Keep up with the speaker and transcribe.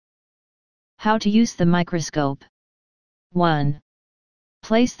How to use the microscope. 1.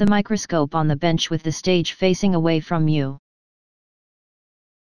 Place the microscope on the bench with the stage facing away from you.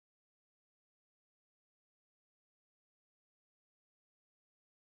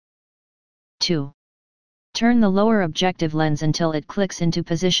 2. Turn the lower objective lens until it clicks into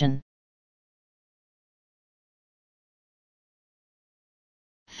position.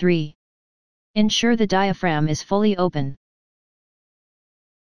 3. Ensure the diaphragm is fully open.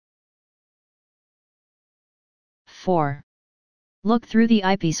 4. Look through the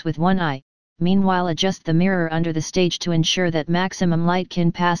eyepiece with one eye, meanwhile adjust the mirror under the stage to ensure that maximum light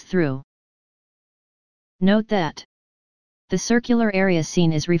can pass through. Note that the circular area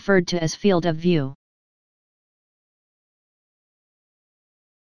seen is referred to as field of view.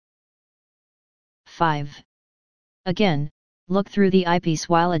 5. Again, look through the eyepiece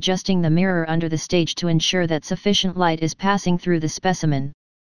while adjusting the mirror under the stage to ensure that sufficient light is passing through the specimen.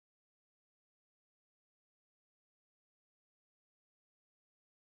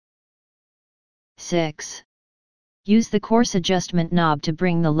 6. Use the coarse adjustment knob to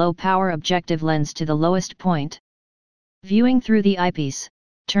bring the low-power objective lens to the lowest point. Viewing through the eyepiece,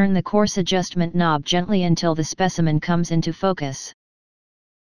 turn the coarse adjustment knob gently until the specimen comes into focus.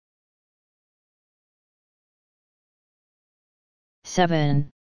 7.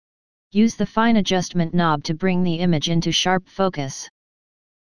 Use the fine adjustment knob to bring the image into sharp focus.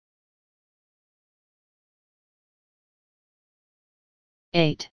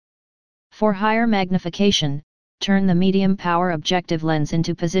 8. For higher magnification, turn the medium power objective lens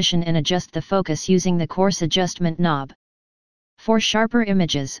into position and adjust the focus using the coarse adjustment knob. For sharper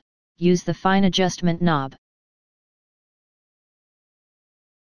images, use the fine adjustment knob.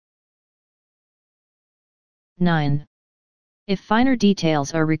 9. If finer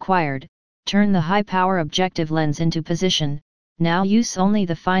details are required, turn the high power objective lens into position. Now use only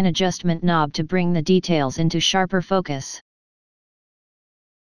the fine adjustment knob to bring the details into sharper focus.